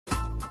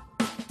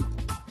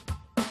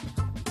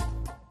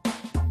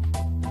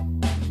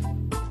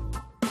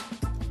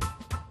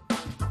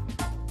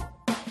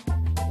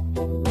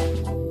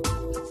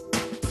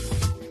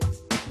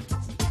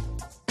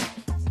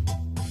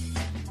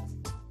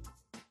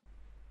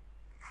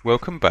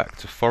Welcome back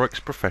to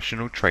Forex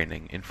Professional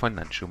Training in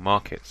Financial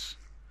Markets.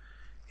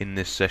 In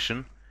this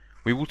session,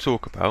 we will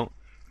talk about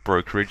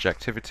brokerage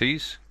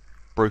activities,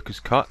 broker's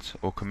cut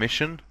or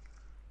commission,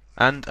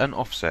 and an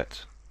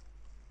offset.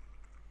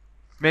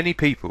 Many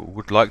people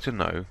would like to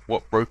know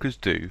what brokers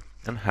do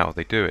and how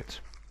they do it.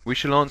 We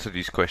shall answer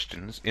these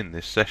questions in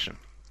this session.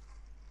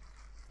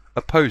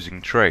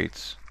 Opposing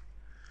trades.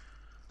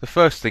 The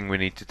first thing we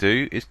need to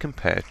do is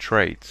compare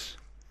trades.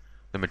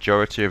 The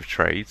majority of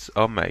trades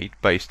are made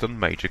based on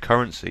major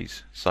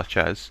currencies, such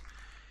as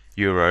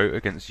Euro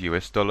against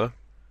US dollar,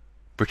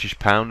 British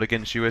pound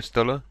against US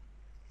dollar,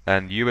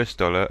 and US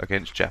dollar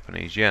against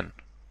Japanese yen.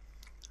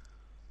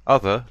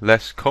 Other,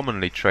 less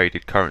commonly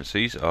traded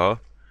currencies are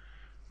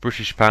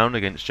British pound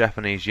against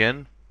Japanese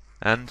yen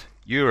and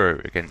Euro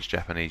against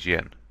Japanese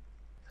yen.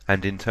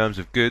 And in terms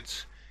of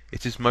goods,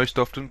 it is most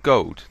often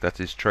gold that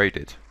is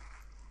traded.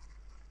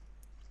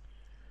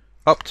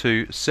 Up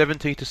to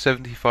 70 to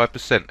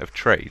 75% of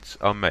trades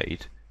are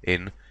made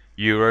in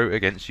Euro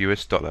against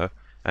US dollar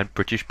and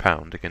British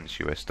pound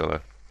against US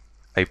dollar.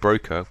 A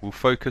broker will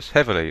focus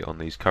heavily on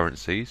these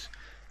currencies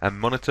and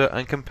monitor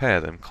and compare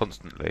them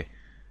constantly.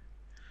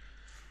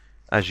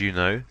 As you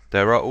know,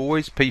 there are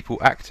always people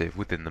active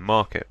within the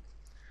market.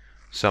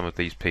 Some of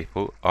these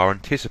people are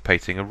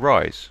anticipating a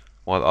rise,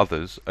 while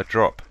others a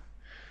drop,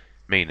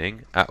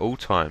 meaning at all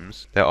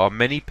times there are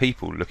many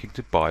people looking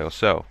to buy or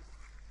sell.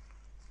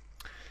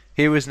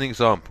 Here is an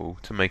example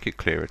to make it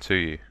clearer to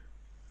you.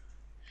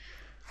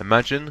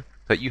 Imagine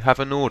that you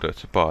have an order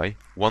to buy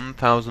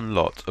 1,000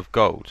 lot of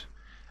gold,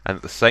 and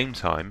at the same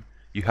time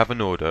you have an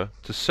order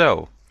to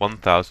sell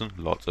 1,000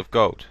 lot of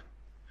gold.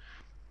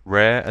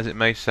 Rare as it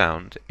may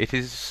sound, it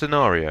is a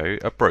scenario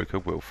a broker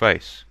will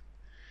face.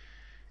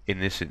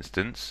 In this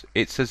instance,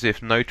 it's as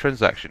if no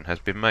transaction has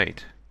been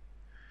made.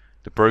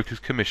 The broker's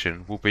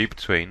commission will be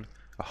between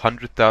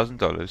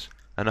 $100,000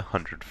 and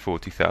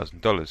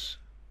 $140,000.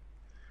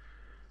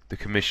 The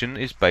commission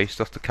is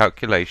based off the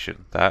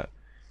calculation that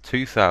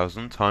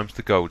 2,000 times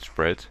the gold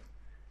spread,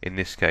 in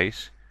this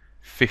case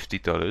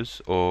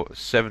 $50 or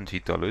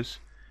 $70,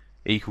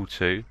 equal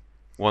to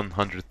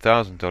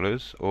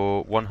 $100,000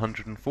 or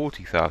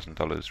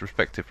 $140,000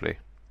 respectively.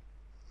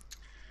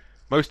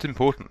 Most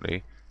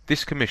importantly,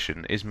 this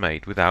commission is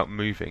made without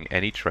moving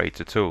any trades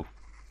at all.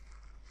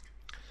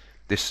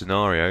 This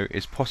scenario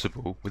is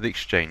possible with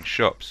exchange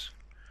shops.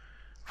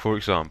 For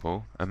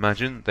example,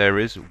 imagine there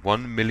is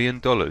 $1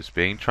 million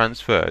being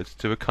transferred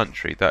to a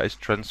country that is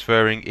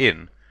transferring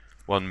in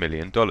 $1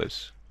 million.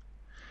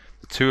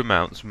 The two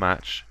amounts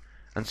match,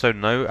 and so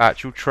no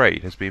actual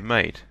trade has been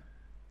made.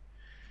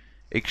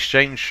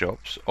 Exchange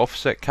shops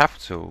offset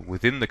capital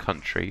within the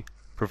country,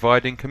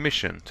 providing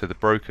commission to the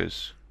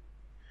brokers.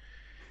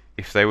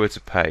 If they were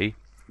to pay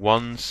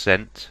 1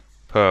 cent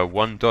per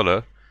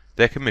 $1,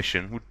 their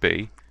commission would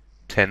be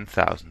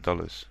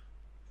 $10,000.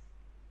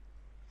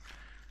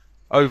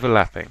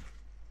 Overlapping.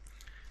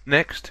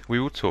 Next, we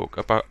will talk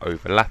about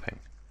overlapping.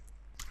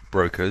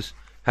 Brokers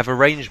have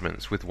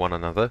arrangements with one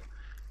another,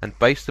 and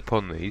based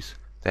upon these,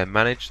 they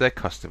manage their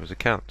customers'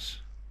 accounts.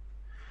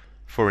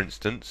 For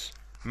instance,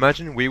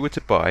 imagine we were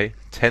to buy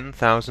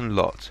 10,000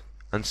 lot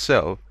and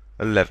sell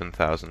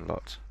 11,000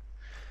 lot.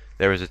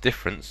 There is a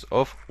difference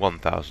of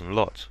 1,000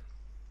 lot.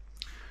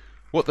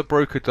 What the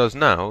broker does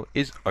now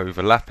is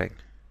overlapping.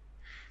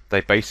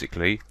 They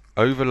basically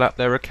overlap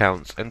their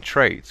accounts and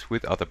trades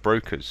with other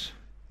brokers,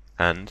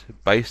 and,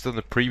 based on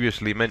the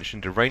previously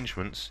mentioned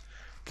arrangements,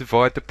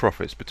 divide the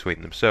profits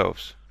between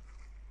themselves.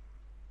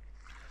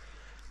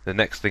 The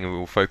next thing we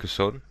will focus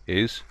on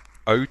is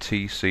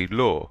OTC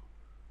law,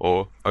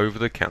 or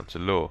over-the-counter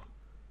law.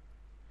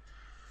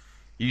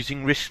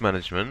 Using risk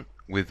management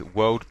with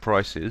world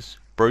prices,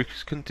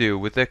 brokers can deal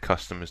with their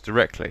customers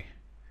directly.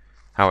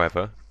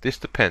 However, this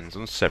depends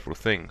on several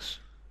things: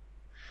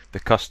 the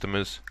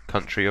customer's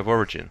country of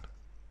origin,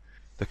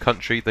 the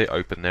country they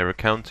open their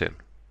account in,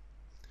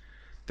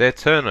 their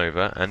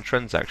turnover and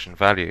transaction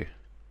value,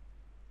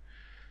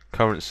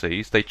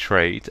 currencies they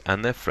trade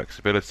and their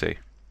flexibility,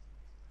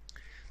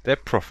 their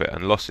profit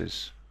and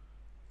losses,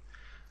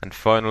 and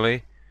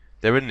finally,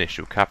 their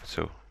initial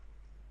capital.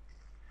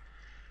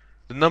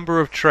 The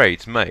number of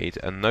trades made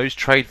and those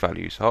trade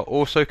values are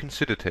also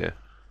considered here.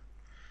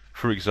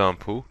 For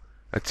example,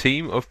 a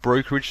team of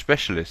brokerage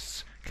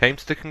specialists came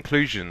to the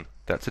conclusion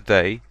that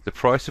today the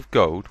price of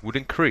gold would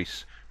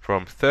increase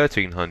from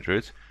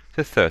 1,300 to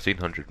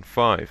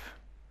 1,305.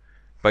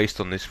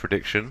 Based on this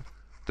prediction,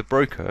 the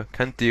broker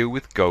can deal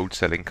with gold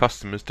selling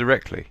customers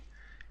directly,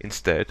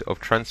 instead of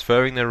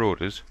transferring their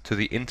orders to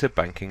the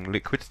interbanking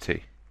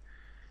liquidity.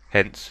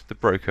 Hence, the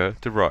broker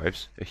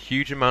derives a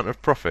huge amount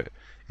of profit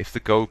if the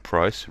gold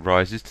price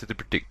rises to the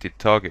predicted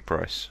target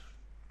price.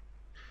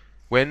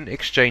 When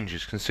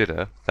exchanges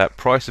consider that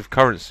price of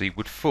currency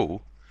would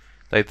fall,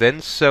 they then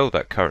sell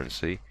that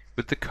currency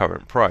with the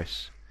current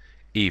price,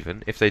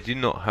 even if they do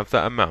not have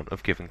that amount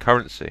of given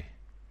currency.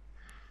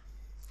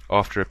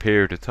 After a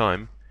period of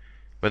time,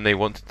 when they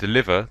want to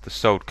deliver the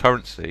sold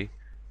currency,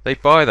 they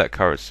buy that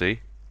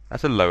currency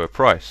at a lower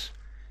price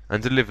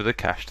and deliver the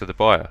cash to the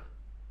buyer.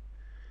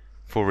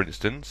 For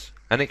instance,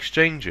 an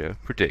exchanger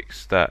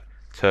predicts that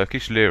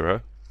Turkish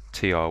lira,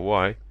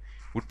 TRY,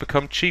 would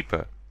become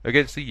cheaper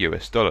against the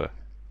US dollar,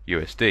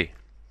 USD.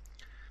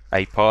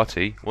 A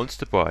party wants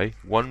to buy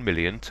 1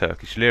 million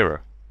Turkish lira,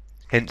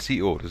 hence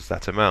he orders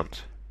that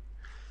amount.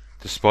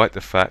 Despite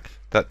the fact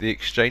that the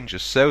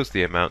exchanger sells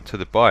the amount to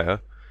the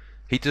buyer,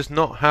 he does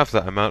not have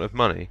that amount of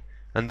money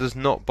and does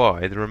not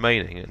buy the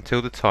remaining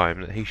until the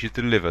time that he should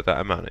deliver that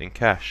amount in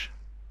cash.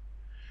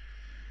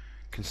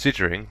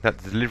 Considering that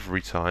the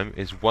delivery time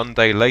is 1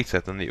 day later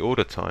than the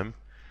order time,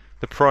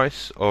 the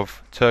price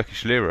of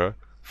Turkish lira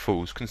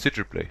falls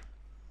considerably.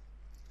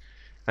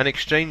 An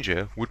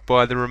exchanger would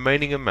buy the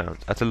remaining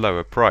amount at a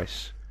lower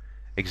price,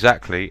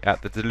 exactly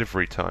at the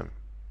delivery time.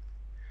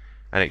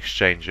 An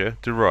exchanger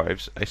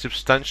derives a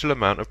substantial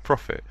amount of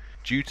profit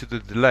due to the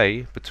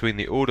delay between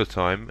the order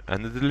time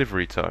and the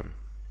delivery time.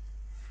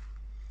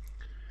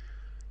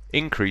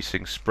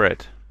 Increasing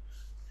spread.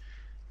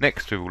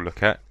 Next we will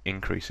look at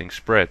increasing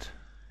spread.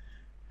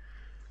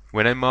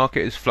 When a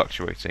market is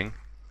fluctuating,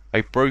 a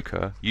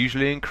broker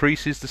usually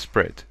increases the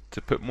spread to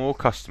put more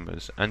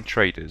customers and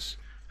traders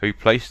who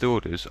placed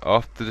orders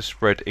after the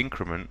spread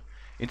increment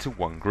into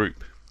one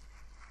group.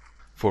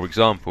 For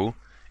example,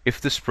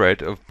 if the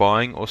spread of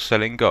buying or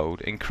selling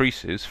gold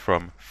increases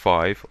from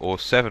 5 or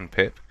 7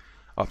 pip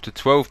up to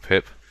 12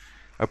 pip,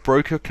 a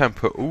broker can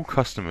put all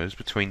customers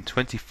between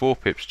 24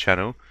 pips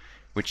channel,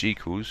 which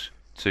equals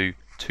to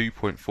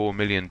 $2.4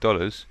 million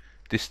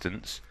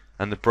distance,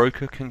 and the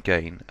broker can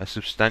gain a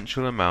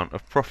substantial amount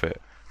of profit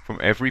from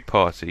every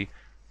party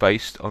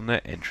based on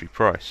their entry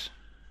price.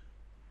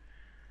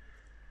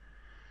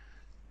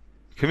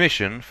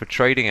 Commission for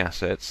trading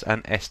assets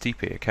and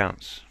STP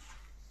accounts.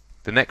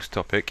 The next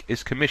topic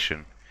is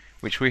commission,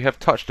 which we have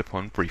touched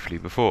upon briefly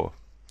before.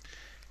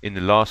 In the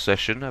last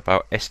session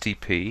about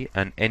STP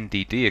and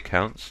NDD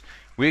accounts,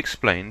 we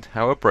explained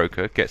how a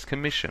broker gets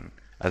commission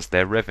as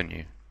their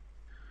revenue.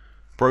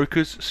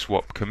 Brokers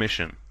swap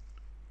commission.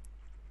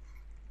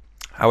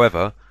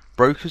 However,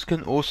 brokers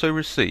can also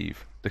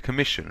receive the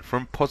commission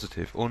from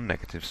positive or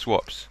negative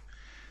swaps.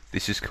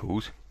 This is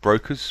called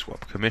brokers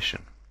swap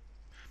commission.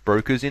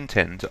 Brokers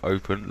intend to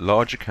open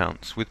large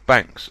accounts with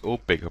banks or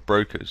bigger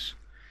brokers,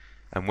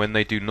 and when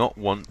they do not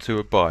want to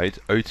abide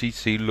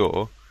OTC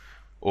law,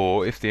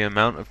 or if the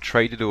amount of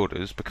traded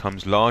orders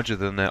becomes larger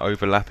than their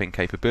overlapping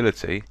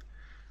capability,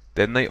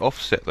 then they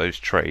offset those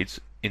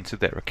trades into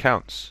their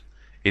accounts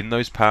in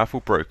those powerful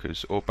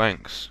brokers or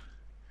banks.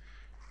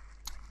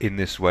 In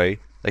this way,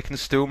 they can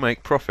still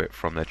make profit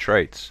from their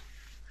trades.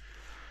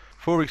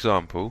 For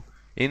example,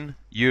 in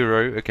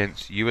euro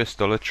against US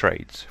dollar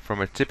trades from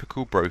a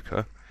typical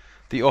broker,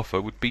 the offer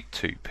would be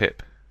 2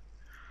 pip,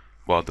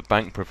 while the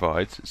bank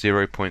provides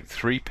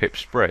 0.3 pip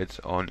spread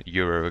on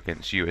euro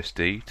against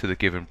USD to the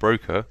given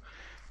broker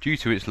due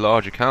to its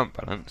large account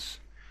balance,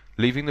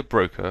 leaving the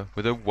broker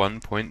with a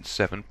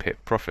 1.7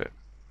 pip profit.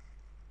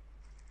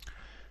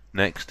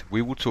 Next,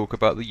 we will talk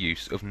about the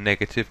use of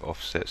negative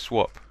offset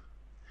swap.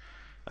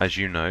 As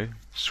you know,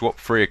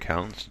 swap-free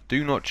accounts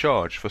do not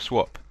charge for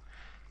swap,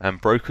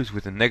 and brokers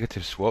with a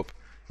negative swap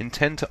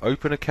intend to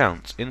open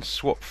accounts in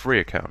swap-free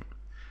account,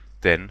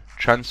 then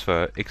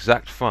transfer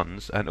exact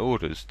funds and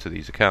orders to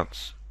these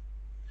accounts.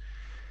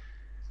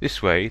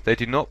 This way they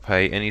do not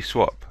pay any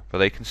swap, but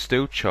they can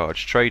still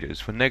charge traders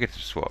for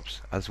negative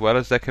swaps as well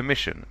as their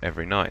commission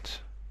every night.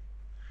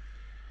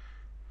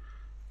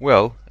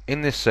 Well,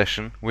 in this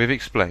session we have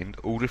explained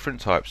all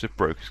different types of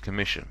brokers'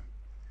 commission.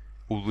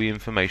 All the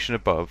information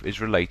above is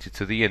related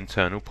to the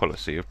internal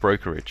policy of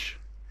brokerage.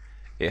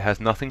 It has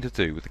nothing to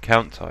do with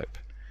account type,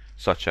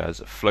 such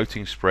as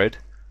floating spread,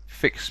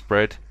 fixed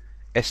spread,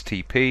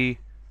 STP,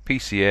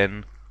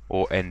 PCN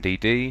or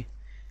NDD,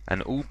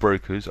 and all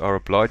brokers are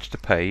obliged to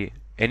pay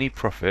any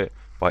profit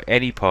by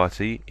any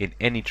party in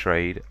any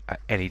trade at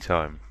any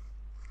time.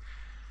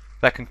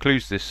 That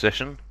concludes this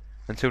session.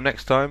 Until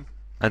next time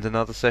and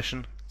another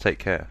session, take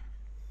care.